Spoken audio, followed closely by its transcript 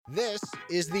This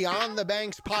is the On the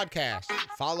Banks podcast.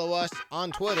 Follow us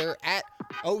on Twitter at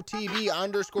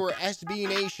OTB_SB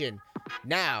Nation.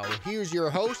 Now, here's your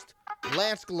host,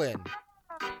 Lance Glynn.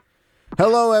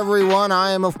 Hello, everyone.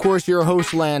 I am, of course, your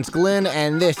host, Lance Glynn,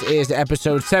 and this is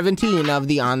episode 17 of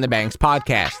the On the Banks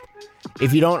podcast.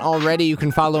 If you don't already, you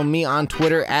can follow me on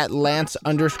Twitter at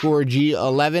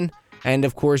Lance_G11. And,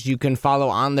 of course, you can follow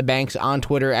On the Banks on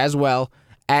Twitter as well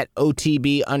at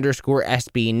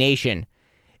OTB_SB Nation.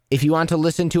 If you want to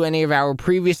listen to any of our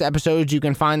previous episodes, you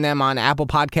can find them on Apple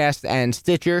Podcasts and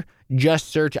Stitcher. Just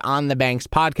search On the Banks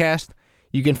podcast.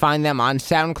 You can find them on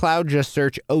SoundCloud. Just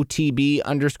search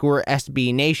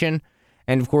OTB_SB Nation.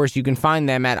 And, of course, you can find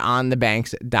them at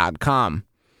onthebanks.com.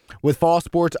 With fall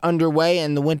sports underway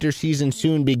and the winter season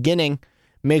soon beginning,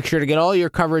 make sure to get all your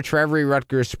coverage for every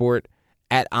Rutgers sport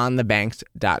at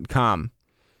onthebanks.com.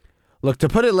 Look, to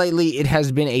put it lightly, it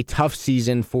has been a tough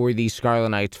season for the Scarlet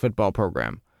Knights football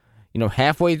program. You know,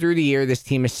 halfway through the year, this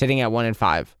team is sitting at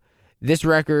 1-5. This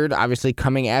record, obviously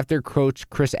coming after Coach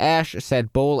Chris Ash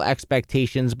set bowl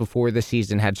expectations before the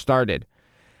season had started.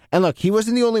 And look, he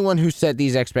wasn't the only one who set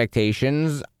these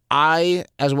expectations. I,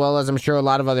 as well as I'm sure a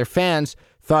lot of other fans,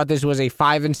 thought this was a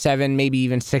 5-7, maybe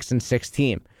even 6-6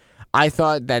 team. I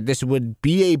thought that this would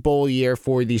be a bowl year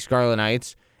for the Scarlet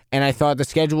Knights, and I thought the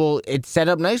schedule, it set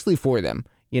up nicely for them.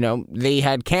 You know, they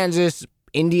had Kansas,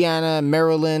 Indiana,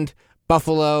 Maryland,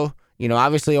 Buffalo, you know,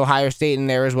 obviously Ohio State in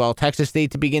there as well, Texas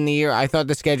State to begin the year. I thought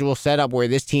the schedule set up where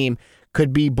this team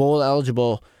could be bowl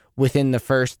eligible within the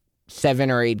first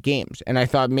 7 or 8 games. And I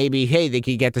thought maybe, hey, they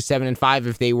could get to 7-5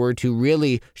 if they were to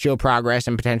really show progress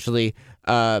and potentially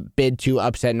bid to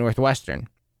upset Northwestern.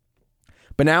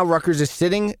 But now Rutgers is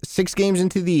sitting 6 games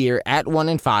into the year at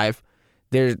 1-5.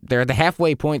 They're at the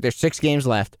halfway point. There's 6 games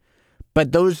left.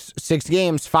 But those 6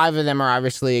 games, 5 of them are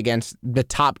obviously against the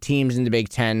top teams in the Big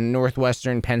Ten: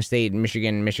 Northwestern, Penn State,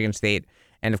 Michigan, Michigan State,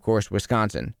 and of course,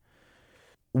 Wisconsin.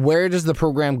 Where does the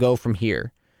program go from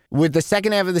here? With the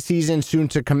second half of the season soon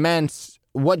to commence,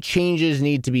 what changes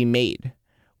need to be made?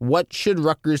 What should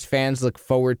Rutgers fans look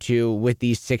forward to with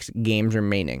these 6 games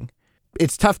remaining?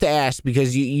 It's tough to ask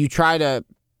because you try to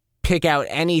pick out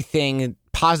anything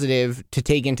positive to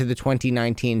take into the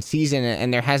 2019 season,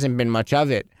 and there hasn't been much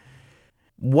of it.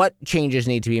 What changes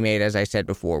need to be made, as I said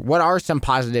before? What are some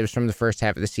positives from the first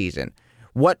half of the season?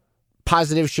 What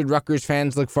positives should Rutgers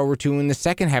fans look forward to in the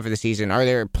second half of the season? Are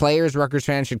there players Rutgers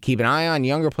fans should keep an eye on,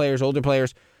 younger players, older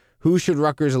players? Who should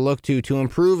Rutgers look to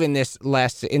improve in these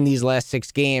last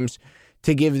 6 games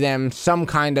to give them some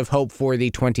kind of hope for the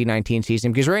 2019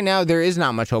 season? Because right now there is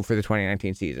not much hope for the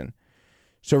 2019 season.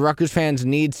 So Rutgers fans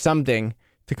need something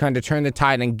to kind of turn the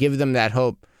tide and give them that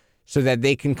hope so that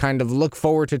they can kind of look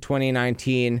forward to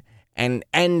 2019 and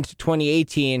end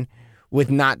 2018 with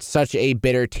not such a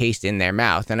bitter taste in their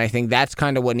mouth. And I think that's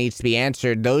kind of what needs to be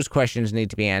answered. Those questions need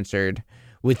to be answered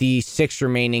with the 6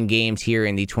 remaining games here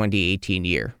in the 2018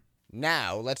 year.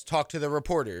 Now, let's talk to the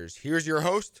reporters. Here's your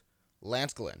host,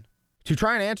 Lance Glynn. To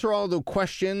try and answer all the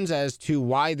questions as to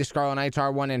why the Scarlet Knights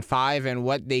are 1-5 and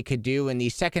what they could do in the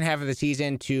second half of the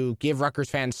season to give Rutgers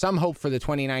fans some hope for the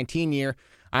 2019 year,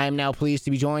 I am now pleased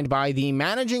to be joined by the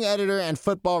managing editor and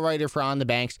football writer for On the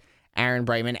Banks, Aaron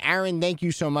Brightman. Aaron, thank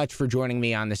you so much for joining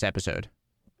me on this episode.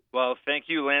 Well, thank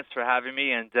you, Lance, for having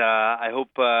me, and I hope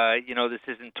this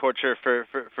isn't torture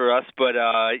for us, but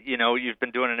you've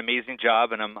been doing an amazing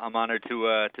job, and I'm honored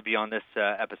to be on this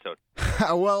episode.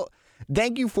 Well,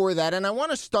 thank you for that, and I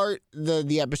want to start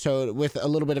the episode with a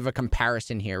little bit of a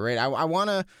comparison here, right? I want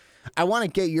to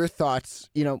get your thoughts.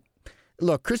 You know,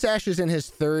 look, Chris Ash is in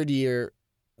his 3rd year.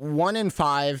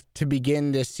 1-5 to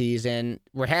begin this season.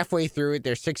 We're halfway through it.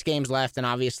 There's 6 games left, and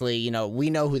obviously, you know, we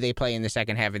know who they play in the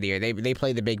second half of the year. They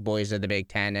play the big boys of the Big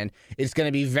Ten, and it's going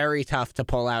to be very tough to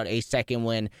pull out a second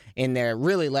win in their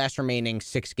really last remaining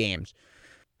 6 games.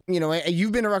 You know,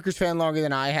 you've been a Rutgers fan longer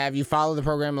than I have. You follow the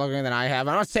program longer than I have.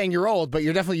 I'm not saying you're old, but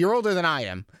you're older than I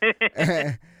am.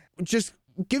 Just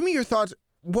give me your thoughts.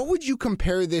 What would you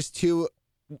compare this to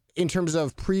in terms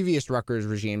of previous Rutgers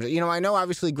regimes? You know, I know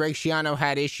obviously Greg Schiano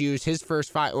had issues his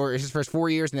first 4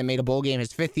 years and then made a bowl game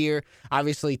his 5th year.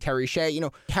 Obviously Terry Shea. You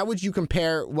know, how would you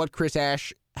compare what Chris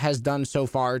Ash has done so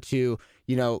far to,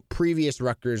 you know, previous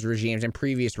Rutgers regimes and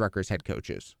previous Rutgers head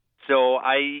coaches? So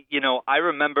I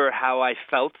remember how I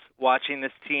felt watching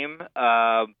this team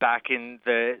back in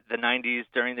the 90s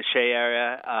during the Shea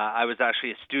era. I was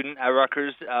actually a student at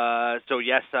Rutgers, so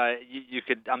yes, you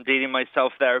could. I'm dating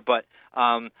myself there, but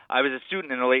I was a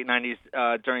student in the late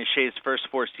 90s during Shea's first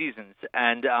 4 seasons,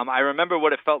 and I remember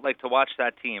what it felt like to watch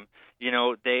that team.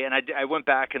 I went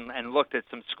back and looked at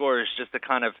some scores just to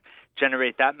kind of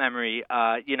generate that memory.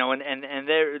 And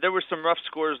there were some rough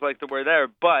scores like there were there,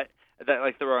 but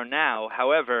like there are now.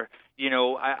 However,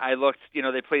 I looked,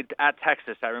 they played at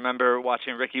Texas. I remember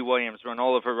watching Ricky Williams run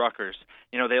all over Rutgers.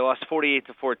 They lost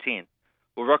 48-14.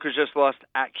 Well, Rutgers just lost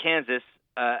at Kansas,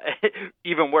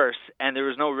 even worse, and there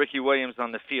was no Ricky Williams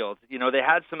on the field. They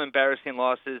had some embarrassing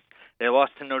losses. They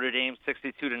lost to Notre Dame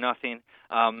 62-0.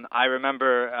 I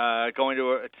remember going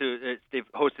they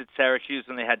hosted Syracuse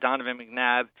when they had Donovan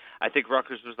McNabb. I think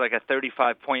Rutgers was like a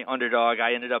 35-point underdog.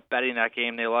 I ended up betting that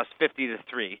game. They lost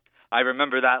 50-3. I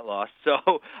remember that loss.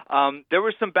 So there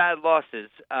were some bad losses,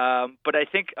 but I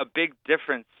think a big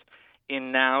difference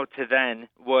in now to then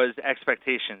was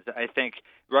expectations. I think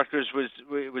Rutgers was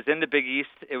in the Big East.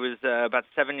 It was about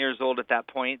 7 years old at that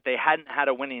point. They hadn't had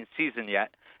a winning season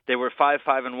yet. They were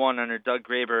 5-5-1 under Doug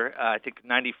Graber, I think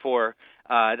 94.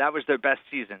 That was their best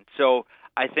season. So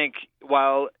I think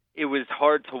while it was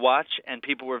hard to watch and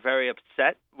people were very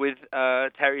upset with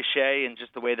Terry Shea and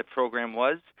just the way the program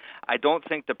was, I don't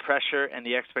think the pressure and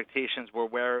the expectations were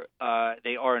where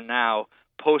they are now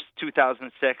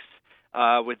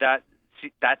post-2006 with that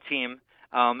team.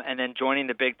 And then joining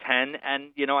the Big Ten.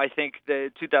 And, I think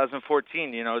the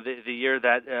 2014, the year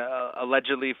that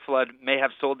allegedly Flood may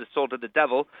have sold his soul to the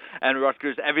devil, and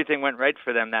Rutgers, everything went right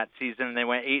for them that season, and they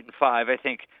went 8-5. I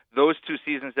think those 2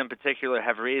 seasons in particular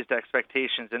have raised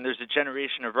expectations, and there's a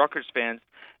generation of Rutgers fans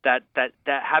that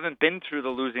haven't been through the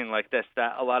losing like this,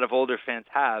 that a lot of older fans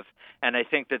have. And I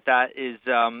think that is,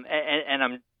 and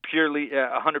I'm purely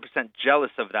 100%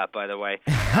 jealous of that, by the way.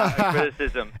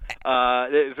 Criticism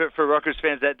for Rutgers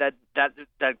fans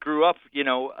that grew up,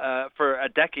 for a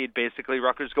decade basically,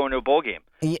 Rutgers going to a bowl game.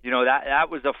 That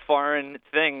was a foreign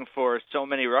thing for so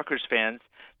many Rutgers fans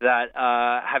that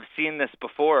have seen this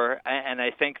before. And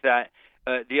I think that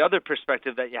the other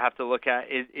perspective that you have to look at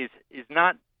is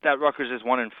not that Rutgers is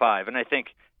 1-5. And I think,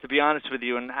 to be honest with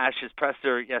you, in Ash's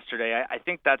presser yesterday, I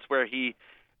think that's where he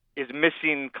is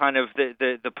missing kind of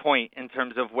the point in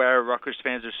terms of where Rutgers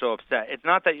fans are so upset. It's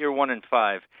not that you're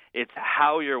 1-5; it's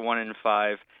how you're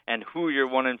 1-5 and who you're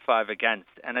 1-5 against.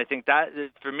 And I think that,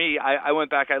 for me, I went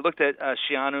back. I looked at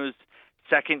Schiano's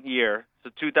second year,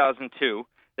 so 2002.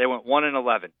 They went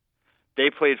 1-11. They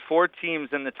played 4 teams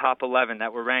in the top 11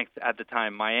 that were ranked at the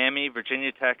time: Miami,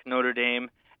 Virginia Tech, Notre Dame,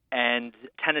 and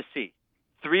Tennessee.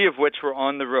 3 of which were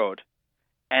on the road.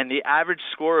 And the average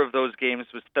score of those games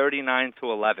was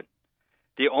 39-11.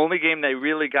 The only game they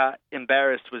really got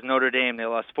embarrassed was Notre Dame. They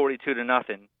lost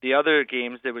 42-0. The other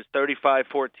games, it was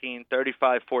 35-14,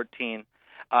 35-14.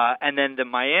 And then the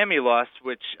Miami loss,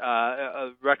 which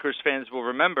Rutgers fans will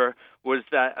remember, was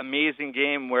that amazing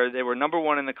game where they were number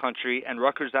 1 in the country, and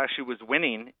Rutgers actually was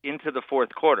winning into the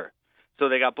fourth quarter. So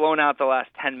they got blown out the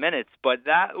last 10 minutes. But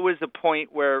that was a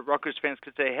point where Rutgers fans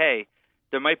could say, hey,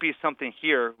 there might be something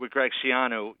here with Greg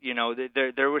Schiano.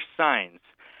 There were signs.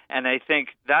 And I think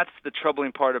that's the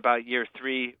troubling part about year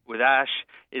 3 with Ash,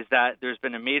 is that there's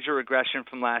been a major regression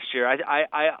from last year.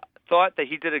 I thought that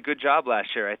he did a good job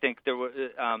last year. I think there were,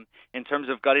 in terms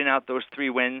of gutting out those 3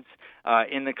 wins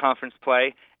in the conference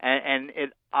play, and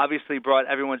it obviously brought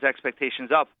everyone's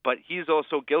expectations up. But he's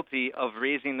also guilty of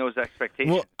raising those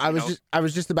expectations. Well, I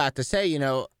was just about to say,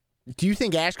 do you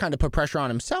think Ash kind of put pressure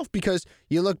on himself? Because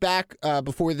you look back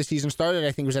before the season started,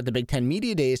 I think it was at the Big Ten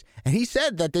Media Days, and he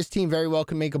said that this team very well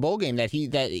could make a bowl game, that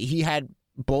he had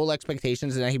bowl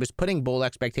expectations and that he was putting bowl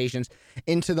expectations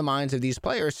into the minds of these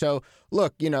players. So,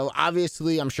 look,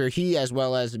 obviously I'm sure he, as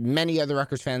well as many other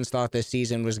Rutgers fans, thought this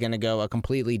season was going to go a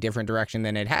completely different direction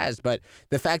than it has. But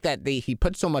the fact that he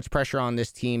put so much pressure on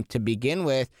this team to begin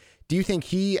with, do you think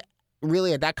he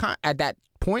really at that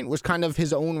point was kind of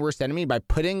his own worst enemy by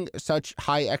putting such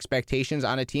high expectations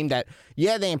on a team that,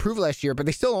 they improved last year, but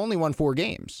they still only won 4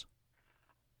 games?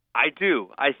 I do.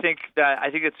 I think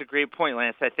it's a great point,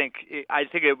 Lance. I think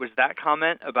it was that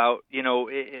comment about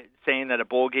saying that a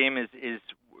bowl game is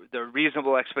the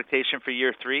reasonable expectation for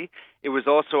year 3. It was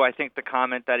also, I think, the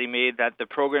comment that he made that the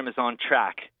program is on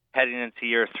track heading into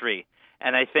year 3.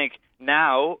 And I think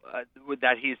now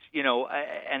that he's,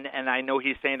 and I know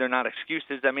he's saying they're not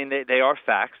excuses. I mean, they are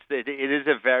facts. It is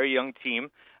a very young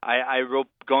team. I wrote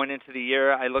going into the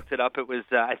year, I looked it up. It was,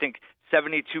 I think,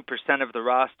 72% of the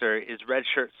roster is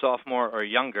redshirt sophomore or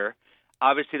younger.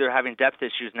 Obviously, they're having depth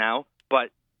issues now, but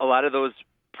a lot of those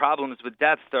problems with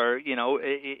depth are,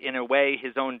 in a way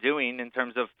his own doing in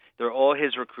terms of they're all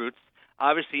his recruits.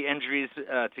 Obviously, injuries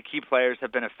to key players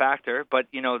have been a factor, but,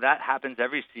 that happens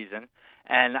every season.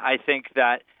 And I think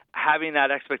that having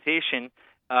that expectation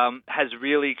has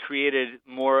really created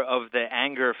more of the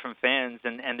anger from fans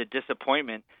and the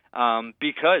disappointment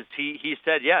because he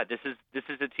said, yeah, this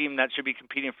is a team that should be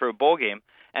competing for a bowl game.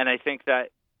 And I think that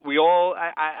we all,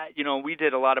 we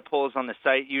did a lot of polls on the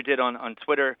site. You did on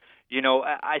Twitter.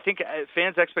 I think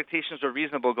fans' expectations were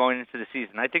reasonable going into the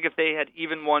season. I think if they had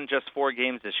even won just 4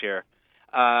 games this year,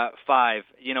 5,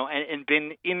 and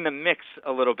been in the mix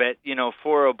a little bit,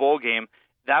 for a bowl game,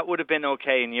 that would have been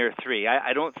okay in year 3.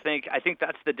 I think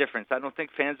that's the difference. I don't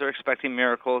think fans are expecting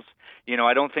miracles.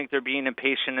 I don't think they're being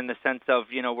impatient in the sense of,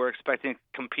 we're expecting to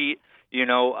compete,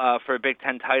 for a Big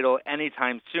Ten title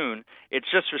anytime soon. It's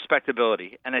just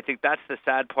respectability. And I think that's the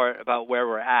sad part about where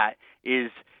we're at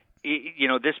is,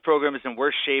 this program is in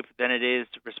worse shape than it is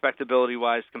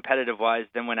respectability-wise, competitive-wise,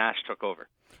 than when Ash took over.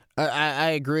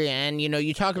 I agree. And,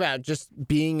 you talk about just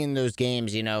being in those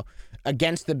games,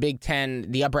 against the Big Ten,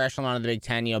 the upper echelon of the Big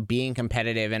Ten, being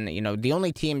competitive. And, the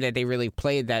only team that they really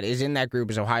played that is in that group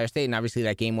is Ohio State. And obviously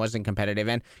that game wasn't competitive.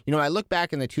 And, I look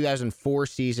back in the 2004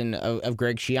 season of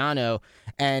Greg Schiano,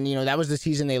 and, that was the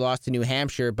season they lost to New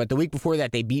Hampshire. But the week before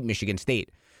that, they beat Michigan State.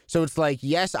 So it's like,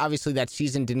 yes, obviously that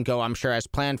season didn't go, I'm sure, as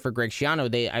planned for Greg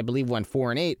Schiano. They, I believe, went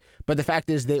 4-8. But the fact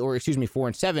is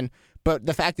 4-7. But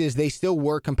the fact is they still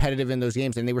were competitive in those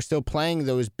games, and they were still playing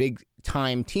those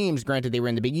big-time teams. Granted, they were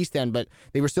in the Big East then, but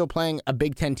they were still playing a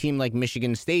Big Ten team like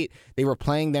Michigan State. They were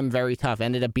playing them very tough,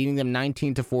 ended up beating them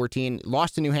 19-14,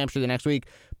 lost to New Hampshire the next week.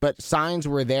 But signs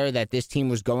were there that this team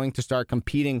was going to start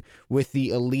competing with the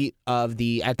elite of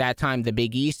at that time, the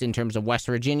Big East in terms of West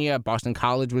Virginia. Boston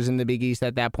College was in the Big East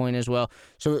at that point as well.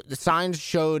 So the signs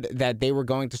showed that they were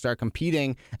going to start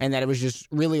competing and that it was just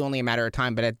really only a matter of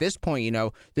time. But at this point,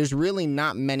 there's really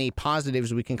not many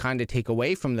positives we can kind of take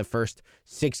away from the first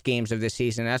 6 games of this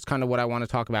season. That's kind of what I want to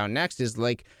talk about next is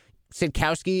like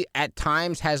Sitkowski at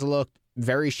times has looked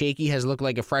very shaky, has looked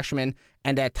like a freshman,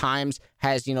 and at times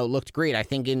has, looked great. I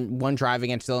think in one drive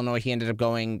against Illinois, he ended up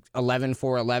going 11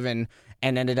 for 11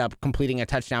 and ended up completing a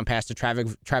touchdown pass to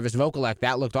Travis Vokalek.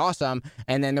 That looked awesome.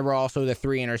 And then there were also the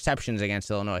 3 interceptions against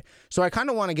Illinois. So I kind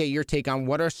of want to get your take on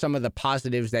what are some of the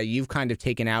positives that you've kind of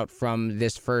taken out from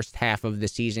this first half of the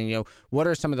season. What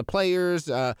are some of the players,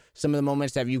 some of the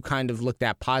moments that you kind of looked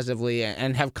at positively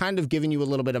and have kind of given you a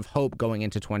little bit of hope going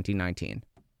into 2019?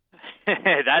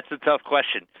 That's a tough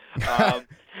question.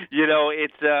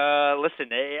 It's listen.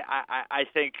 I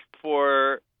think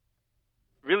for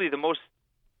really the most,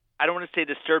 I don't want to say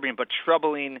disturbing, but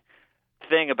troubling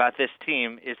thing about this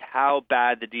team is how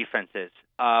bad the defense is.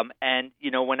 And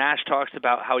when Ash talks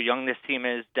about how young this team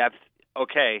is, depth,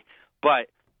 okay, but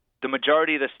the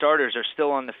majority of the starters are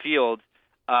still on the field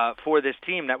for this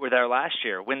team that were there last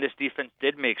year when this defense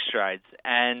did make strides,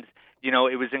 and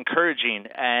it was encouraging.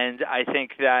 And I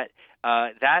think that.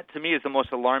 That to me is the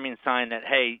most alarming sign that,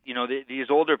 hey, these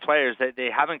older players, they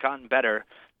haven't gotten better.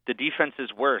 The defense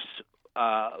is worse,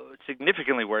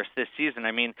 significantly worse this season.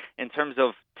 I mean, in terms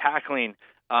of tackling,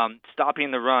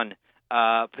 stopping the run,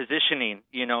 positioning,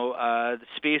 the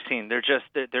spacing,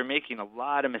 they're making a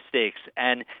lot of mistakes,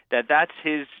 and that's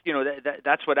his,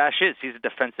 that's what Ash is. He's a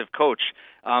defensive coach.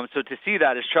 So to see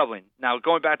that is troubling. Now,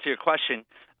 going back to your question,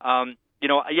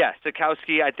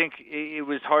 Sitkowski, I think it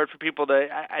was hard for people to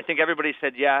 – I think everybody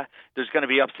said, yeah, there's going to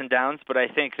be ups and downs, but I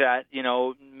think that,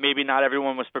 maybe not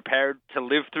everyone was prepared to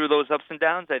live through those ups and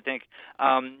downs, I think.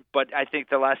 But I think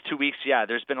the last 2 weeks,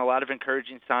 there's been a lot of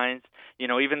encouraging signs.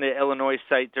 Even the Illinois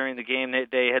site during the game,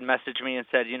 they had messaged me and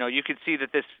said, you could see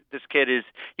that this kid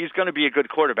he's going to be a good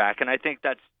quarterback, and I think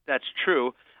that's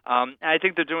true. And I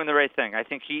think they're doing the right thing. I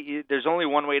think there's only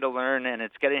one way to learn, and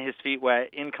it's getting his feet wet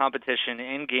in competition,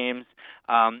 in games.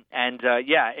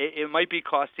 It might be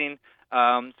costing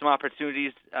some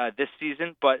opportunities this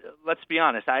season, but let's be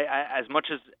honest. I as much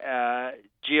as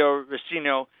Gio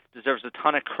Racino deserves a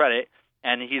ton of credit,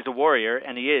 and he's a warrior,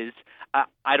 and he is,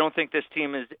 I don't think this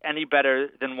team is any better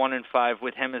than 1-5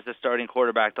 with him as the starting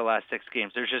quarterback the last 6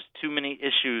 games. There's just too many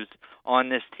issues on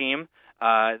this team.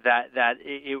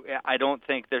 I don't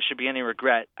think there should be any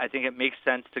regret. I think it makes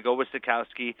sense to go with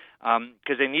Sitkowski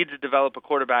because they need to develop a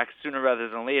quarterback sooner rather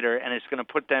than later, and it's going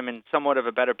to put them in somewhat of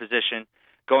a better position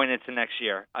going into next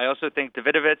year. I also think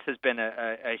Davidovitz has been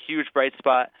a huge bright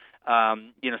spot.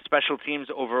 Special teams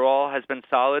overall has been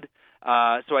solid.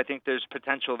 So I think there's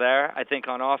potential there. I think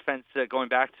on offense, going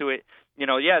back to it,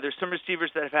 there's some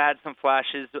receivers that have had some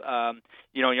flashes.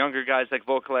 Younger guys like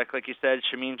Vokalek, like you said,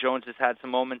 Shameem Jones has had some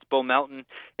moments. Bo Melton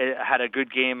had a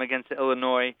good game against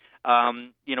Illinois.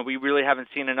 We really haven't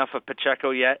seen enough of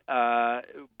Pacheco yet,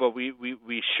 but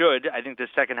we should. I think the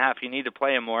second half you need to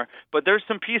play him more. But there's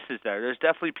some pieces there. There's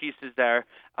definitely pieces there.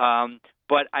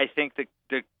 But I think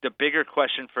the bigger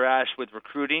question for Ash with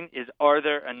recruiting is, are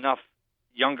there enough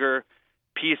younger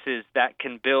pieces that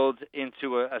can build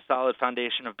into a solid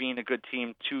foundation of being a good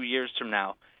team 2 years from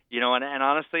now? And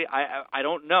honestly, I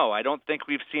don't know. I don't think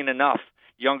we've seen enough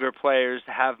younger players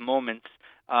have moments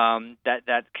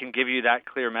that can give you that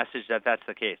clear message that that's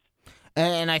the case.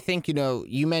 And I think,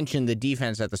 you mentioned the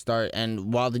defense at the start,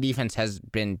 and while the defense has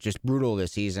been just brutal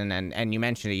this season, and you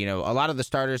mentioned it, a lot of the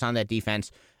starters on that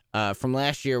defense from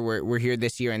last year were here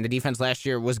this year, and the defense last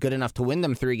year was good enough to win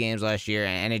them 3 games last year,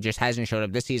 and it just hasn't showed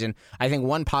up this season. I think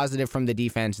one positive from the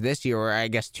defense this year, or I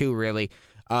guess 2 really,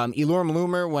 Eloy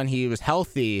Loomer, when he was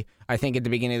healthy, I think at the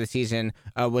beginning of the season,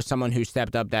 was someone who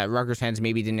stepped up that Rutgers fans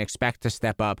maybe didn't expect to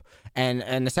step up.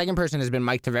 And the second person has been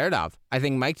Mike Tverdov. I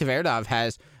think Mike Tverdov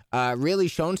has really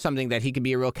shown something that he could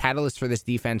be a real catalyst for this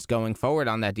defense going forward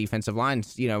on that defensive line.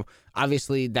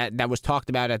 Obviously that was talked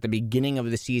about at the beginning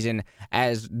of the season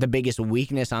as the biggest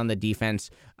weakness on the defense.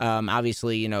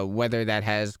 Obviously, whether that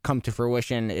has come to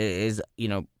fruition is,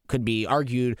 could be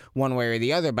argued one way or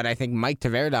the other. But I think Mike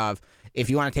Tverdov, if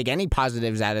you want to take any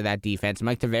positives out of that defense,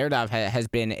 Mike Tverdov has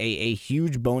been a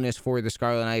huge bonus for the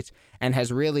Scarlet Knights and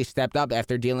has really stepped up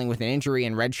after dealing with an injury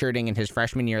and redshirting in his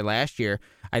freshman year last year.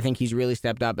 I think he's really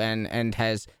stepped up and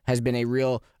has been a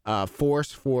real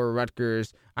force for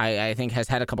Rutgers. I think has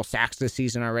had a couple sacks this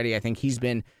season already. I think he's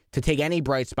been, to take any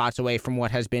bright spots away from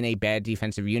what has been a bad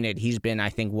defensive unit, he's been, I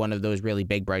think, one of those really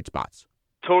big bright spots.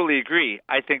 Totally agree.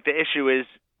 I think the issue is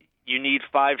you need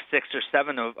 5, 6, or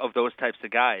 7 of those types of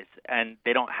guys, and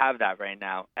they don't have that right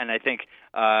now. And I think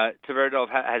Tverdov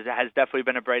has definitely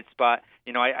been a bright spot.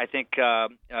 I think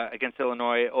against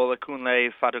Illinois,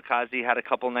 Olakunle Fatukasi had a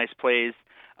couple nice plays.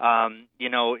 Ash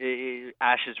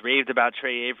has raved about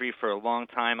Trey Avery for a long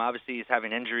time. Obviously, he's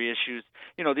having injury issues.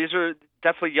 These are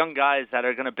definitely young guys that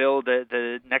are going to build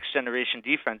the next generation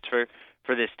defense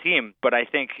for this team. But I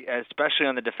think, especially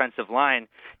on the defensive line,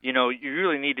 you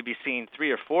really need to be seeing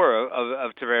 3 or 4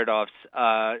 of Tverdov's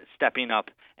stepping up,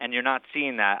 and you're not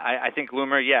seeing that. I think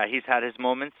Loomer, he's had his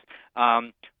moments.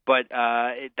 But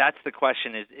that's the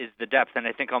question is the depth. And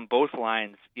I think on both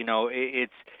lines,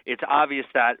 it's obvious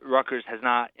that Rutgers has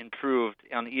not improved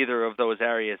on either of those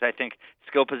areas. I think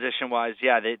skill position-wise,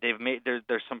 they've made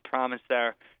there's some promise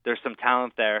there. There's some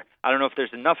talent there. I don't know if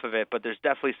there's enough of it, but there's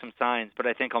definitely some signs. But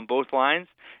I think on both lines,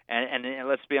 and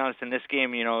let's be honest, in this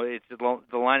game, it's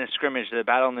the line of scrimmage, the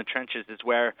battle in the trenches is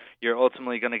where you're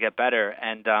ultimately going to get better.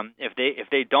 And if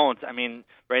they don't,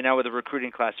 right now with the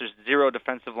recruiting class, there's 0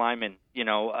 defensive linemen,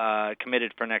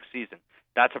 committed for next season.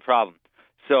 That's a problem.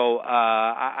 So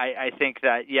I think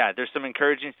that, there's some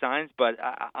encouraging signs, but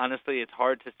honestly, it's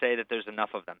hard to say that there's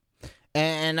enough of them.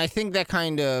 And I think that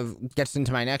kind of gets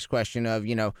into my next question of,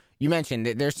 you mentioned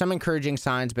that there's some encouraging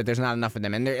signs, but there's not enough of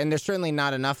them. And there's certainly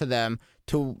not enough of them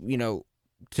to,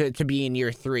 to be in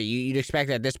year 3. You'd expect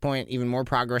at this point even more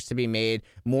progress to be made,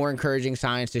 more encouraging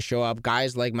signs to show up.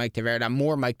 Guys like Mike Tverdov,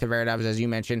 more Mike Tverdovs, as you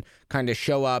mentioned, kind of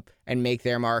show up and make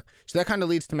their mark. So that kind of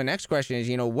leads to my next question is,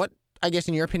 what, I guess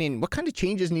in your opinion, what kind of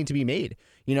changes need to be made?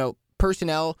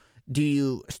 Personnel. Do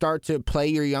you start to play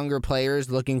your younger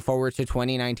players looking forward to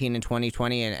 2019 and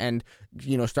 2020 and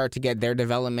start to get their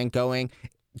development going?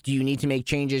 Do you need to make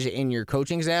changes in your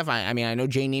coaching staff? I know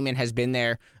Jay Neiman has been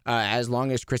there as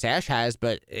long as Chris Ash has,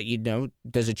 but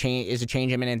is a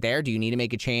change imminent there? Do you need to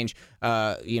make a change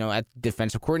at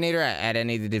defensive coordinator, at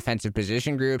any of the defensive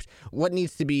position groups? What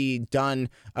needs to be done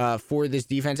for this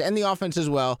defense and the offense as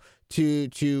well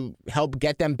to help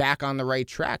get them back on the right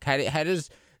track? How does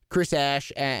Chris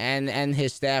Ash and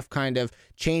his staff kind of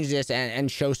change this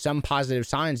and show some positive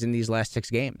signs in these last 6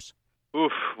 games?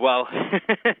 Oof. Well,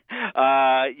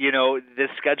 this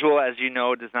schedule, as you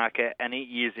know, does not get any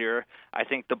easier. I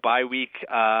think the bye week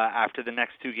after the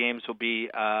next 2 games will be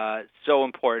so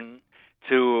important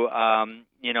to,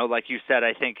 like you said,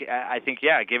 I think,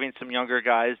 giving some younger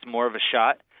guys more of a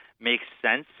shot makes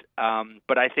sense.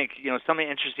 But I think, something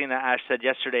interesting that Ash said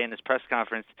yesterday in his press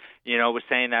conference, was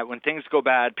saying that when things go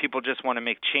bad, people just want to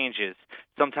make changes.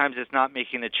 Sometimes it's not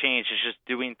making the change, it's just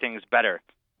doing things better.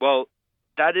 Well,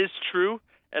 that is true,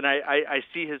 and I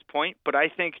see his point, but I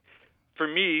think for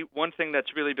me, one thing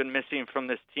that's really been missing from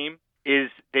this team is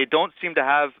they don't seem to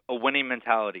have a winning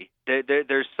mentality.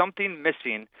 There's something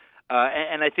missing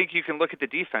And I think you can look at the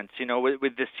defense,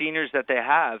 with the seniors that they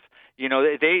have,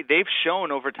 they've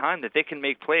shown over time that they can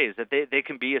make plays, that they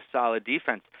can be a solid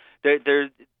defense.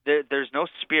 There's no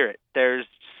spirit. There's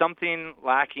something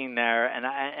lacking there,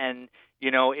 and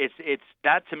it's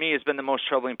that to me has been the most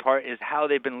troubling part is how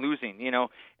they've been losing.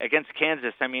 Against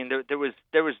Kansas, I mean, there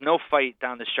was no fight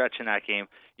down the stretch in that game.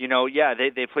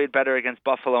 They played better against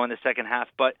Buffalo in the second half,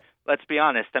 but let's be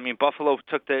honest. I mean, Buffalo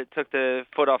took the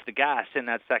foot off the gas in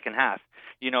that second half.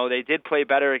 They did play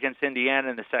better against Indiana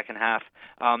in the second half.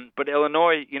 But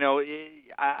Illinois,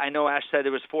 I know Ash said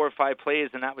there was 4 or 5 plays,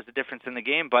 and that was the difference in the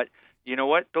game. But you know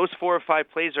what? Those 4 or 5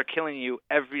 plays are killing you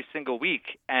every single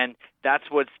week, and that's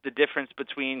what's the difference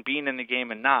between being in the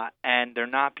game and not. And they're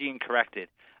not being corrected.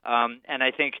 And I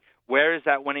think, where is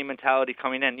that winning mentality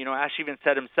coming in? Ash even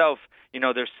said himself,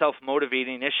 there's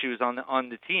self-motivating issues on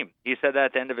the team. He said that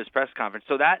at the end of his press conference.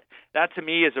 So that to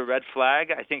me is a red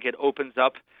flag. I think it opens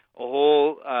up a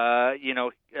whole,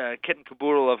 kit and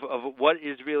caboodle of what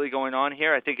is really going on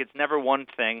here. I think it's never one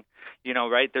thing,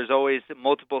 right? There's always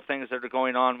multiple things that are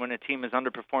going on when a team is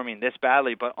underperforming this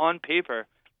badly. But on paper,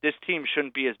 this team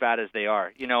shouldn't be as bad as they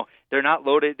are. They're not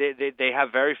loaded. They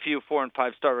have very few 4- and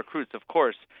 5-star recruits, of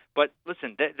course. But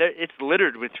listen, it's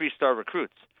littered with 3-star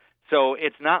recruits. So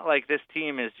it's not like this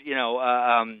team is,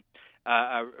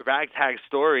 a ragtag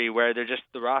story where they're just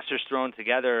the roster's thrown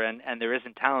together and there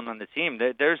isn't talent on the team.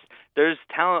 There's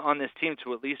talent on this team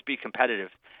to at least be competitive.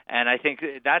 And I think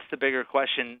that's the bigger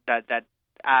question that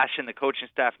Ash and the coaching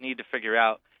staff need to figure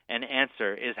out and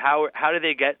answer is how do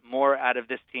they get more out of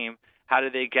this team? How do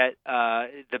they get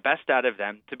the best out of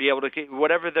them to be able to get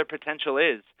whatever their potential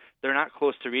is? They're not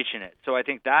close to reaching it. So I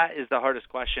think that is the hardest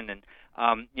question. And,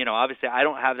 obviously I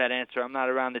don't have that answer. I'm not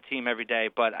around the team every day,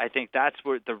 but I think that's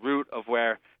where the root of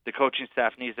where the coaching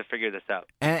staff needs to figure this out.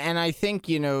 And I think,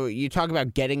 you talk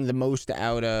about getting the most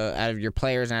out of your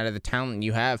players and out of the talent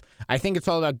you have. I think it's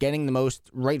all about getting the most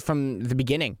right from the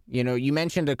beginning. You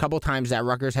mentioned a couple times that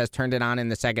Rutgers has turned it on in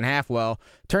the second half. Well,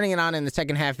 turning it on in the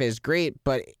second half is great,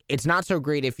 but it's not so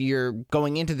great if you're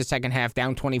going into the second half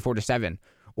down 24-7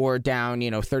 or down,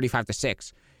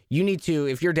 35-6. You need to,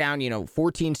 if you're down,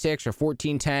 14-6 or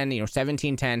 14-10,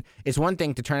 17-10, it's one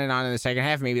thing to turn it on in the second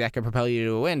half. Maybe that could propel you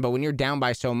to a win. But when you're down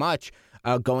by so much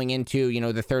going into,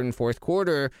 the third and fourth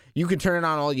quarter, you can turn it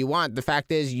on all you want. The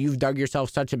fact is you've dug yourself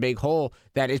such a big hole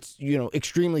that it's,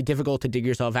 extremely difficult to dig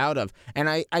yourself out of. And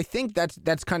I think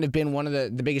that's kind of been one of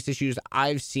the biggest issues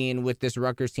I've seen with this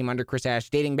Rutgers team under Chris Ash,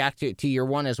 dating back to year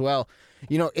one as well.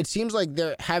 It seems like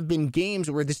there have been games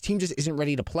where this team just isn't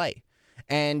ready to play.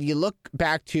 And you look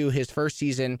back to his first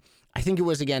season, I think it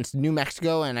was against New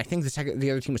Mexico, and I think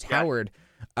the other team was Howard,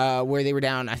 where they were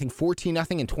down, I think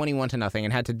 14-0 and 21-0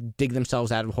 and had to dig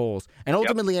themselves out of holes. And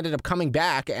ultimately ended up coming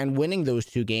back and winning those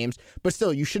 2 games. But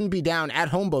still, you shouldn't be down at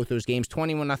home both those games,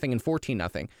 21-0 and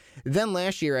 14-0. Then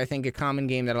last year, I think a common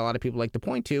game that a lot of people like to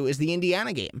point to is the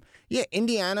Indiana game. Yeah,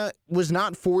 Indiana was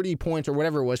not 40 points or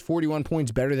whatever it was, 41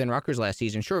 points better than Rutgers last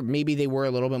season. Sure, maybe they were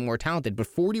a little bit more talented, but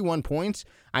 41 points,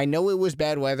 I know it was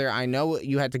bad weather. I know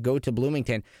you had to go to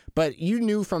Bloomington, but you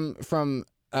knew from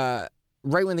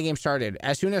right when the game started,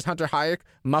 as soon as Hunter Hayek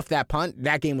muffed that punt,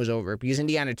 that game was over because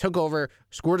Indiana took over,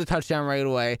 scored a touchdown right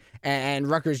away, and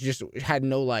Rutgers just had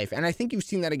no life. And I think you've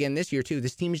seen that again this year, too.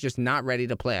 This team is just not ready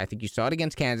to play. I think you saw it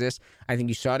against Kansas. I think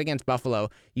you saw it against Buffalo.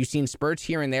 You've seen spurts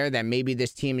here and there that maybe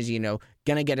this team is,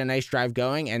 going to get a nice drive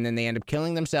going, and then they end up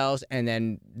killing themselves, and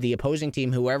then the opposing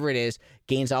team, whoever it is,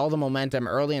 gains all the momentum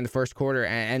early in the first quarter,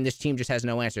 and this team just has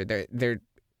no answer. They're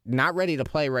not ready to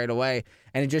play right away,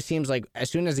 and it just seems like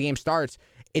as soon as the game starts,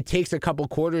 it takes a couple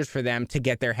quarters for them to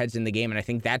get their heads in the game, and I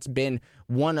think that's been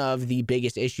one of the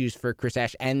biggest issues for Chris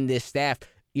Ash and this staff,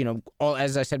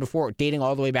 as I said before, dating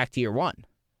all the way back to year one.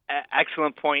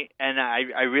 Excellent point, and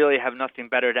I really have nothing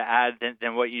better to add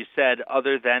than what you said,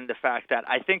 other than the fact that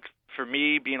I think for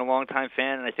me, being a longtime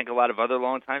fan, and I think a lot of other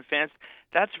longtime fans,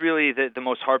 that's really the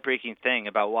most heartbreaking thing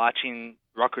about watching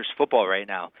Rutgers football right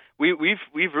now. We've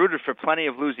rooted for plenty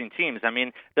of losing teams. I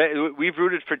mean, we've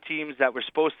rooted for teams that were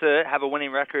supposed to have a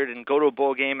winning record and go to a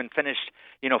bowl game and finish,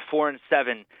 4-7.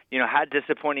 Had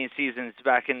disappointing seasons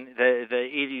back in the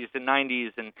 80s, the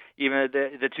 90s, and even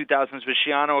the 2000s with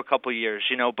Schiano a couple of years.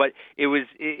 But it was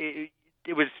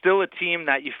still a team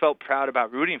that you felt proud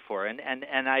about rooting for, and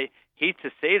I hate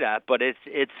to say that, but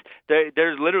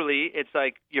there's literally, it's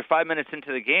like you're 5 minutes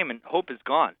into the game and hope is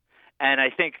gone. And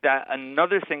I think that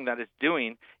another thing that it's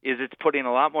doing is it's putting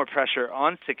a lot more pressure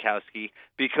on Sikowski,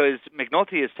 because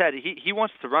McNulty has said he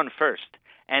wants to run first.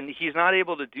 And he's not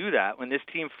able to do that when this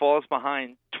team falls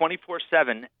behind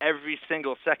 24/7 every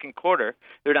single second quarter.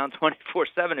 They're down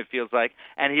 24/7, it feels like,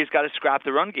 and he's got to scrap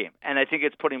the run game. And I think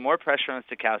it's putting more pressure on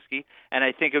Sikowski, and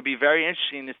I think it would be very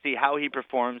interesting to see how he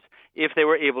performs if they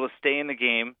were able to stay in the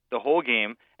game, the whole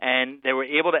game, and they were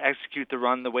able to execute the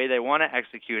run the way they want to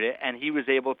execute it, and he was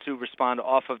able to respond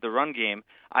off of the run game.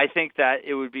 I think that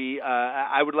it would be,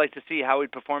 I would like to see how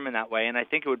he'd perform in that way, and I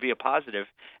think it would be a positive.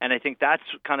 And I think that's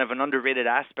kind of an underrated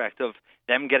aspect of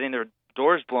them getting their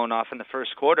doors blown off in the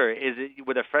first quarter. Is it,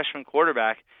 with a freshman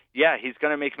quarterback, yeah, he's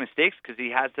going to make mistakes because he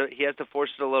has to force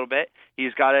it a little bit.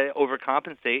 He's got to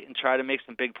overcompensate and try to make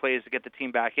some big plays to get the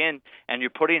team back in. And you're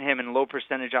putting him in low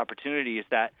percentage opportunities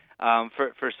that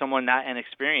for someone that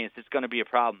inexperienced, it's going to be a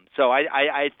problem. So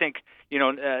I think,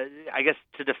 I guess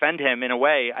to defend him in a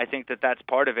way, I think that that's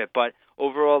part of it. But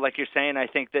overall, like you're saying, I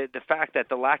think that the fact that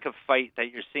the lack of fight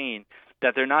that you're seeing,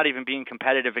 that they're not even being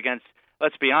competitive against,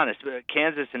 let's be honest,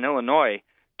 Kansas and Illinois,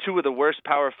 two of the worst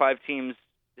Power 5 teams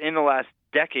in the last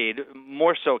decade.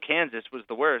 More so Kansas was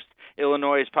the worst.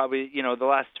 Illinois is probably, the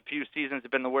last few seasons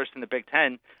have been the worst in the Big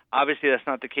Ten. Obviously, that's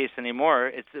not the case anymore.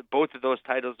 It's both of those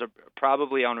titles are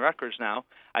probably on records now.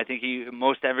 I think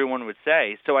most everyone would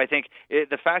say. So I think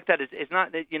the fact that it's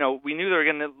not that, we knew they were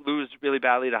going to lose really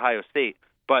badly to Ohio State,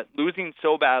 but losing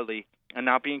so badly and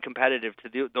not being competitive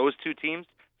to those two teams,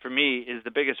 for me, is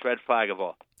the biggest red flag of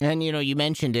all. And, you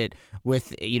mentioned it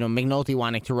with, McNulty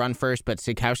wanting to run first, but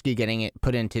Sikowski getting it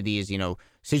put into these,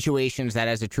 situations that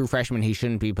as a true freshman he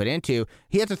shouldn't be put into.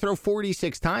 He had to throw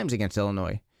 46 times against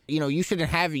Illinois. You shouldn't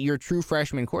have your true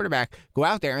freshman quarterback go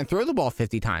out there and throw the ball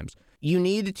 50 times. You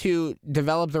need to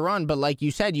develop the run, but like you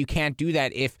said, you can't do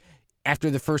that if after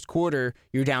the first quarter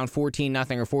you're down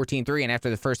 14-0 or 14-3, and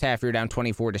after the first half you're down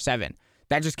 24-7.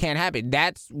 That just can't happen.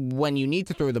 That's when you need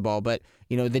to throw the ball. But,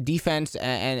 the defense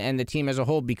and the team as a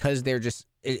whole, because they're just,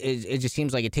 it just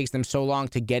seems like it takes them so long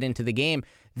to get into the game.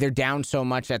 They're down so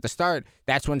much at the start.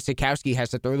 That's when Sikowski has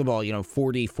to throw the ball,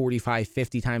 40, 45,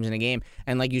 50 times in a game.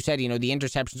 And like you said, the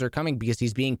interceptions are coming because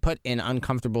he's being put in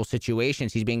uncomfortable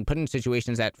situations. He's being put in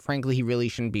situations that, frankly, he really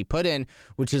shouldn't be put in,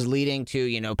 which is leading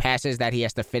to, passes that he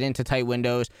has to fit into tight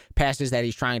windows, passes that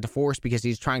he's trying to force because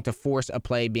he's trying to force a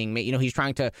play being made. He's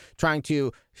trying to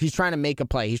make a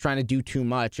play. He's trying to do too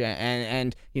much.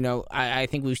 And I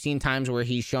think we've seen times where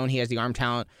he's shown he has the arm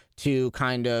talent to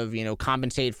kind of,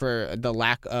 compensate for the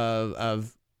lack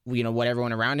of what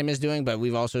everyone around him is doing. But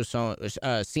we've also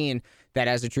seen that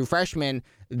as a true freshman,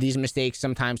 these mistakes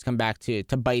sometimes come back to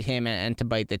bite him and to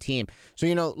bite the team. So,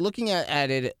 looking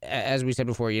at it, as we said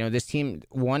before, this team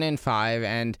 1-5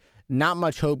 and not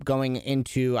much hope going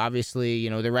into, obviously,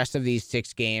 the rest of these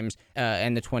 6 games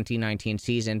and the 2019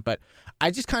 season. But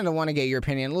I just kind of want to get your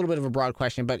opinion, a little bit of a broad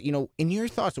question, but, in your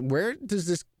thoughts, where does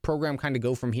this program kind of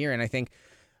go from here? And I think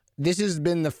this has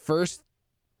been the first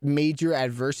major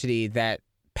adversity that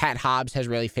Pat Hobbs has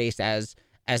really faced as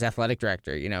athletic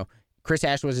director. Chris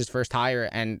Ash was his first hire,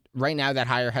 and right now that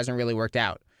hire hasn't really worked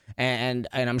out. And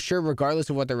I'm sure regardless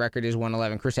of what the record is,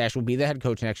 1-11, Chris Ash will be the head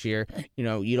coach next year.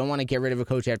 You don't want to get rid of a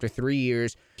coach after 3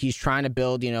 years. He's trying to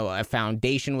build, a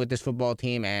foundation with this football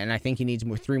team, and I think he needs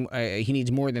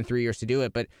more than 3 years to do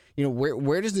it. But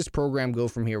where does this program go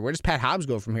from here? Where does Pat Hobbs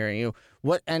go from here?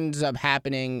 What ends up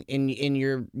happening in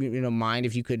your mind,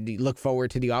 if you could look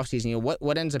forward to the offseason?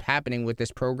 What ends up happening with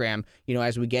this program?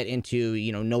 As we get into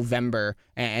November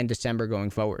and December going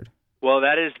forward. Well,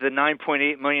 that is the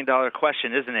 $9.8 million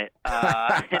question, isn't it?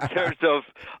 In terms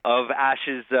of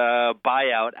Ash's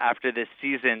buyout after this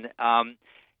season,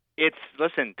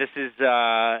 listen. This is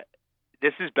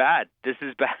bad. This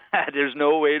is bad. There's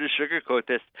no way to sugarcoat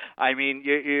this. I mean,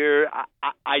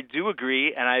 I do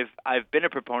agree, and I've been a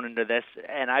proponent of this,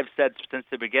 and I've said since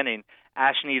the beginning,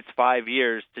 Ash needs 5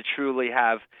 years to truly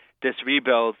have this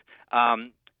rebuild.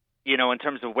 In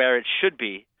terms of where it should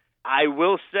be. I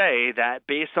will say that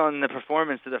based on the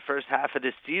performance of the first half of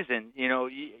this season,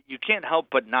 you can't help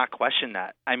but not question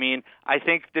that. I mean, I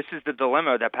think this is the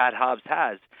dilemma that Pat Hobbs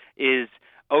has is,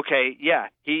 okay, yeah,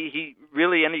 he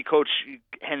really, any coach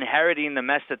inheriting the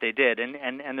mess that they did, and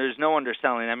there's no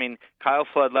underselling. I mean, Kyle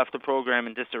Flood left the program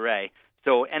in disarray.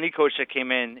 So any coach that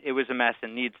came in, it was a mess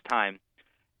and needs time.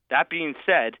 That being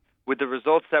said, with the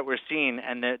results that we're seeing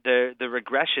and the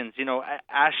regressions,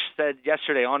 Ash said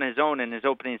yesterday on his own in his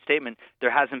opening statement, there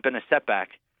hasn't been a setback.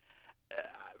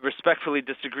 Respectfully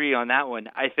disagree on that one.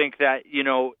 I think that,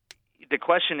 the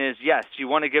question is, yes, you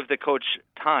want to give the coach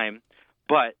time,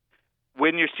 but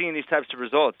when you're seeing these types of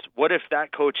results, what if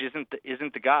that coach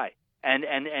isn't the guy?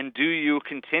 And do you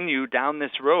continue down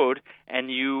this road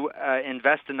and you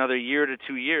invest another year to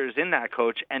 2 years in that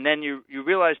coach, and then you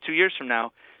realize 2 years from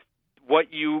now,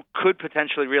 what you could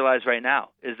potentially realize right now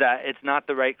is that it's not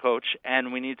the right coach,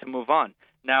 and we need to move on.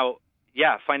 Now,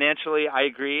 yeah, financially, I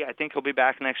agree. I think he'll be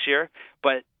back next year.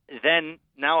 But then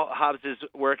now Hobbs'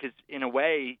 work is, in a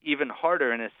way, even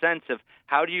harder in a sense of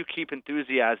how do you keep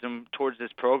enthusiasm towards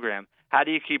this program? How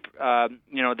do you keep,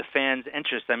 the fans'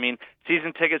 interest? I mean,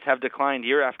 season tickets have declined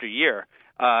year after year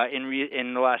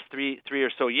in the last three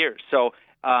or so years. So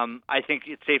I think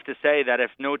it's safe to say that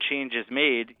if no change is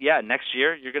made, next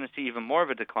year you're going to see even more of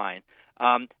a decline.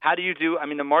 How do you do? I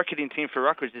mean, the marketing team for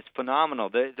Rutgers is phenomenal.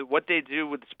 What they do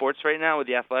with the sports right now, with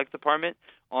the athletic department,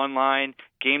 online,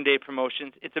 game day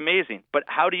promotions, it's amazing. But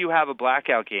how do you have a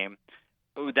blackout game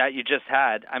that you just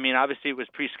had? I mean, obviously it was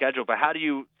pre-scheduled, but how do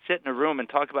you sit in a room and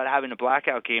talk about having a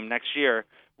blackout game next year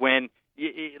when,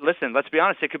 listen, let's be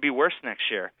honest, it could be worse next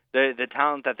year. The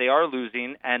talent that they are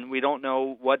losing, and we don't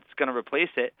know what's going to replace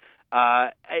it.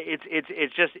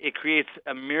 It creates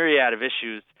a myriad of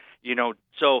issues,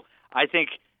 So I think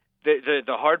the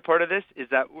hard part of this is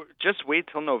that just wait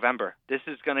till November. This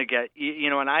is going to get,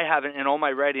 and I haven't, in all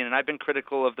my writing, and I've been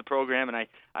critical of the program, and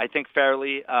I think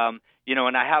fairly,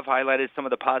 and I have highlighted some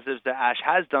of the positives that Ash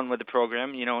has done with the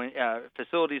program,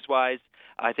 facilities-wise,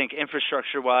 I think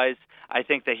infrastructure-wise. I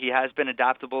think that he has been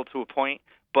adaptable to a point.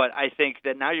 But I think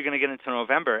that now you're going to get into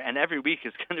November, and every week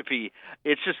is going to be,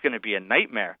 it's just going to be a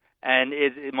nightmare. And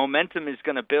momentum is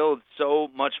going to build so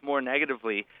much more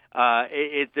negatively.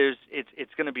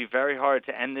 It's going to be very hard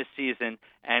to end this season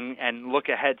and look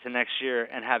ahead to next year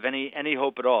and have any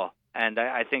hope at all. And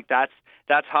I think that's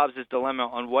Hobbs' dilemma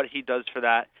on what he does for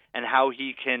that and how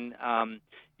he can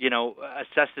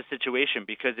assess the situation,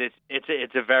 because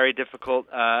it's a very difficult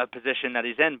position that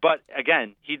he's in. But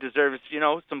again, he deserves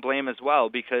some blame as well,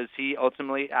 because he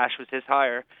ultimately, Ash was his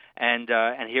hire, and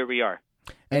here we are.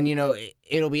 And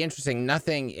it'll be interesting.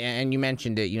 Nothing, and you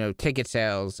mentioned it. Ticket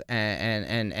sales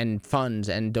and funds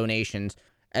and donations.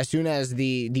 As soon as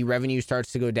the revenue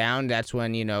starts to go down, that's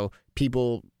when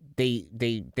people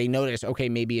they notice, okay,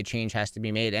 maybe a change has to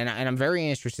be made. And I'm very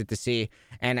interested to see.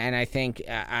 And I think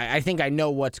I know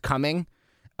what's coming,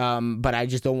 but I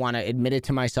just don't want to admit it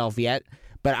to myself yet.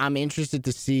 But I'm interested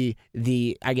to see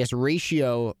the, I guess,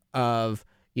 ratio of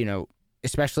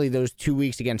especially those 2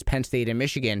 weeks against Penn State and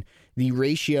Michigan, the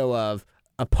ratio of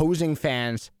opposing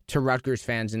fans to Rutgers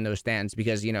fans in those stands,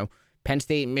 because, Penn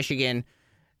State and Michigan,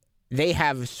 they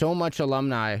have so many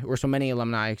alumni,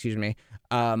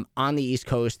 on the East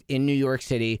Coast in New York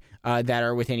City that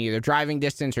are within either driving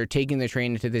distance or taking the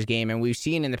train into this game. And we've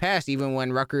seen in the past, even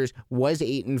when Rutgers was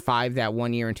 8-5 that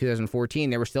one year in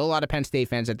 2014, there were still a lot of Penn State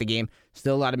fans at the game,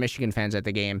 still a lot of Michigan fans at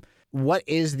the game. What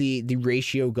is the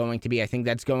ratio going to be? I think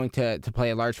that's going to play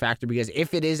a large factor, because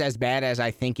if it is as bad as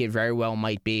I think it very well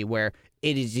might be, where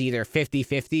it is either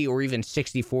 50-50 or even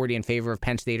 60-40 in favor of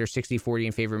Penn State or 60-40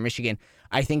 in favor of Michigan,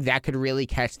 I think that could really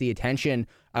catch the attention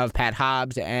of Pat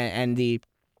Hobbs and the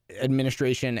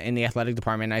administration in the athletic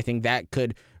department. I think that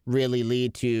could really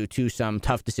lead to some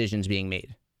tough decisions being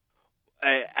made.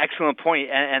 Excellent point.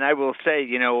 And I will say,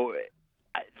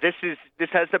 this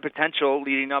has the potential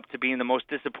leading up to being the most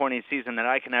disappointing season that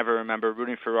I can ever remember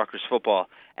rooting for Rutgers football.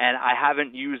 And I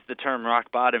haven't used the term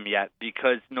rock bottom yet,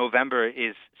 because November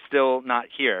is still not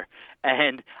here.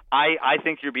 And I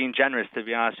think you're being generous, to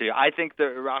be honest with you. I think the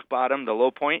rock bottom, the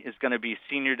low point, is going to be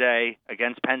senior day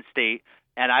against Penn State.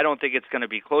 And I don't think it's going to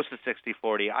be close to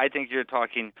 60-40. I think you're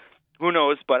talking, who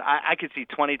knows, but I could see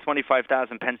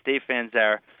 25,000 Penn State fans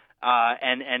there.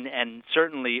 And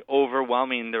certainly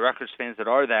overwhelming the Rutgers fans that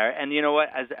are there. And you know what?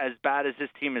 As bad as this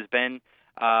team has been,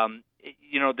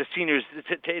 the seniors,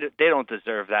 they don't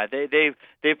deserve that.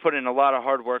 They've put in a lot of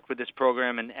hard work with this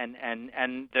program,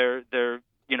 and they're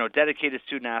dedicated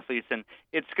student athletes, and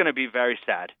it's going to be very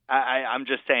sad. I'm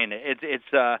just saying it. It's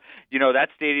that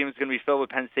stadium is going to be filled with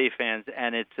Penn State fans,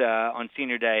 and it's on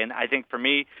senior day. And I think for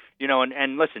me,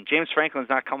 and listen, James Franklin's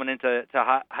not coming into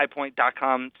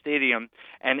highpoint.com stadium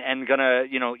and going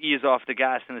to, ease off the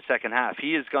gas in the second half.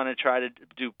 He is going to try to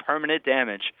do permanent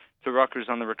damage to Rutgers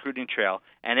on the recruiting trail,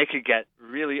 and it could get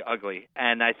really ugly.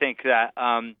 And I think that,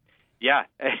 I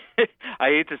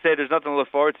hate to say there's nothing to look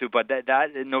forward to, but that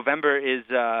November is,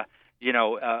 a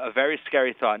very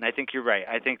scary thought. And I think you're right.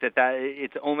 I think that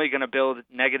it's only going to build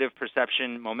negative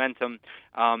perception, momentum,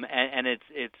 and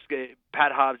it's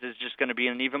Pat Hobbs is just going to be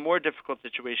in an even more difficult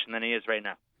situation than he is right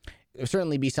now. It'll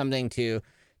certainly be something to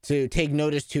take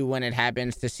notice to when it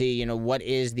happens, to see, what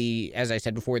is the, as I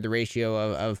said before, the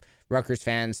ratio of Rutgers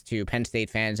fans to Penn State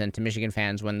fans and to Michigan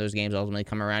fans when those games ultimately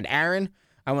come around. Aaron,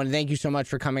 I want to thank you so much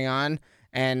for coming on.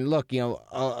 And look,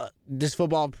 this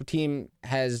football team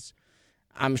has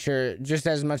I'm sure just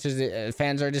as much as the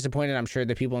fans are disappointed, I'm sure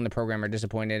the people in the program are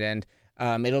disappointed. And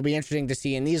it'll be interesting to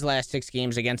see in these last 6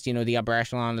 games against, the upper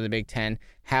echelon of the Big Ten,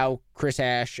 how Chris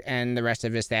Ash and the rest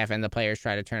of his staff and the players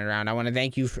try to turn it around. I want to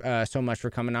thank you so much for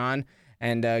coming on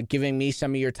and giving me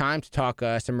some of your time to talk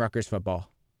some Rutgers football.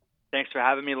 Thanks for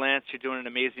having me, Lance. You're doing an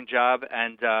amazing job,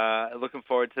 and looking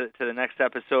forward to the next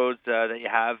episodes that you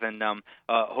have, and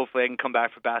hopefully I can come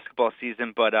back for basketball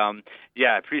season. But I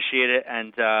appreciate it,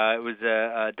 and it was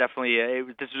definitely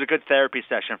this was a good therapy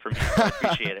session for me. So I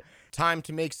appreciate it. Time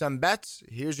to make some bets.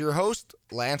 Here's your host,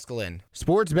 Lance Glynn.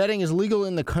 Sports betting is legal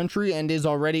in the country and is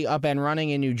already up and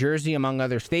running in New Jersey, among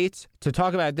other states. To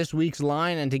talk about this week's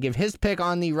line and to give his pick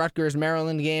on the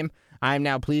Rutgers-Maryland game, I am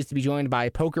now pleased to be joined by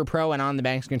Poker Pro and On the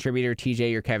Banks contributor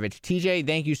TJ Yurkevich. TJ,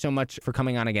 thank you so much for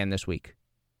coming on again this week.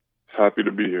 Happy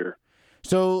to be here.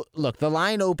 So, look, the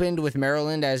line opened with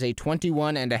Maryland as a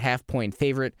 21.5-point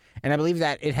favorite, and I believe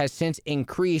that it has since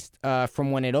increased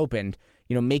from when it opened,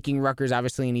 making Rutgers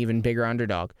obviously an even bigger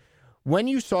underdog. When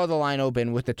you saw the line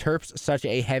open with the Terps such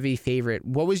a heavy favorite,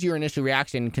 what was your initial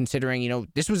reaction considering,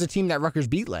 this was a team that Rutgers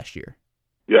beat last year?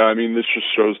 Yeah, I mean, this just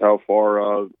shows how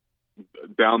far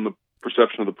down the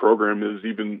perception of the program is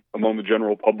even among the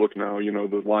general public now.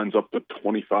 The line's up to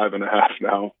 25.5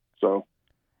 now. So,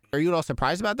 are you at all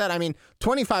surprised about that? I mean,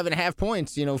 25.5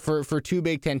 points, for 2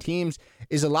 Big Ten teams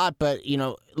is a lot. But,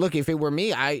 look, if it were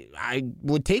me, I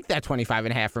would take that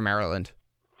 25.5 for Maryland.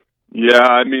 Yeah,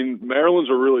 I mean, Maryland's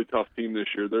a really tough team this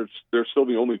year. They're still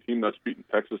the only team that's beaten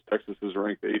Texas. Texas is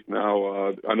ranked 8th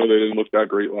now. I know they didn't look that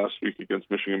great last week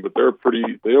against Michigan, but they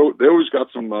always got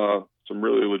some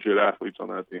really legit athletes on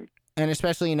that team. And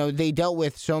especially, they dealt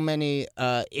with so many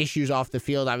issues off the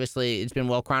field. Obviously, it's been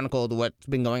well chronicled what's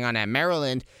been going on at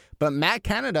Maryland. But Matt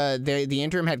Canada, the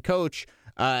interim head coach,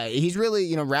 he's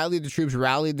really, rallied the troops,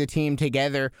 rallied the team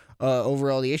together over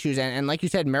all the issues. And like you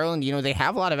said, Maryland, they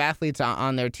have a lot of athletes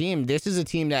on their team. This is a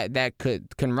team that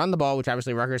can run the ball, which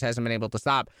obviously Rutgers hasn't been able to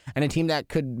stop, and a team that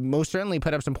could most certainly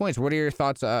put up some points. What are your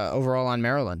thoughts overall on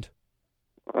Maryland?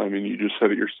 I mean, you just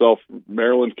said it yourself.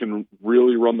 Maryland can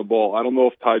really run the ball. I don't know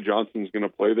if Ty Johnson's going to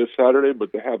play this Saturday,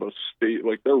 but they have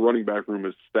their running back room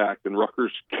is stacked, and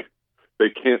Rutgers, they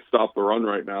can't stop the run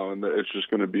right now, and it's just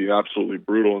going to be absolutely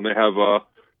brutal. And they have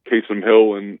Kasem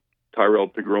Hill and Tyrell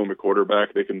Pigron, the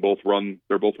quarterback. They can both run.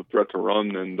 They're both a threat to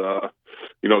run, and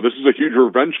this is a huge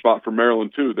revenge spot for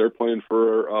Maryland too. They're playing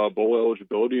for bowl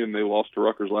eligibility, and they lost to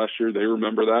Rutgers last year. They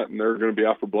remember that, and they're going to be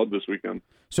out for blood this weekend.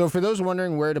 So, for those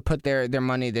wondering where to put their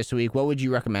money this week, what would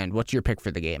you recommend? What's your pick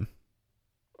for the game?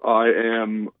 I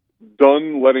am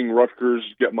done letting Rutgers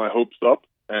get my hopes up,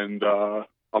 and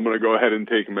I'm going to go ahead and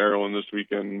take Maryland this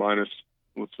weekend minus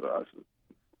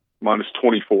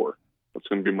 24. That's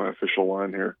going to be my official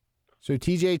line here. So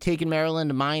TJ taking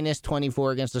Maryland minus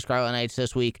 24 against the Scarlet Knights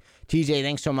this week. TJ,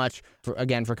 thanks so much for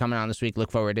coming on this week.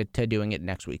 Look forward to doing it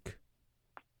next week.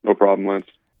 No problem, Lance.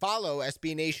 Follow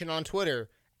SB Nation on Twitter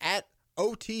at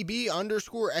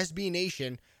 @OTB_SB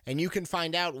Nation, and you can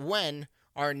find out when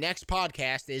our next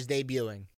podcast is debuting.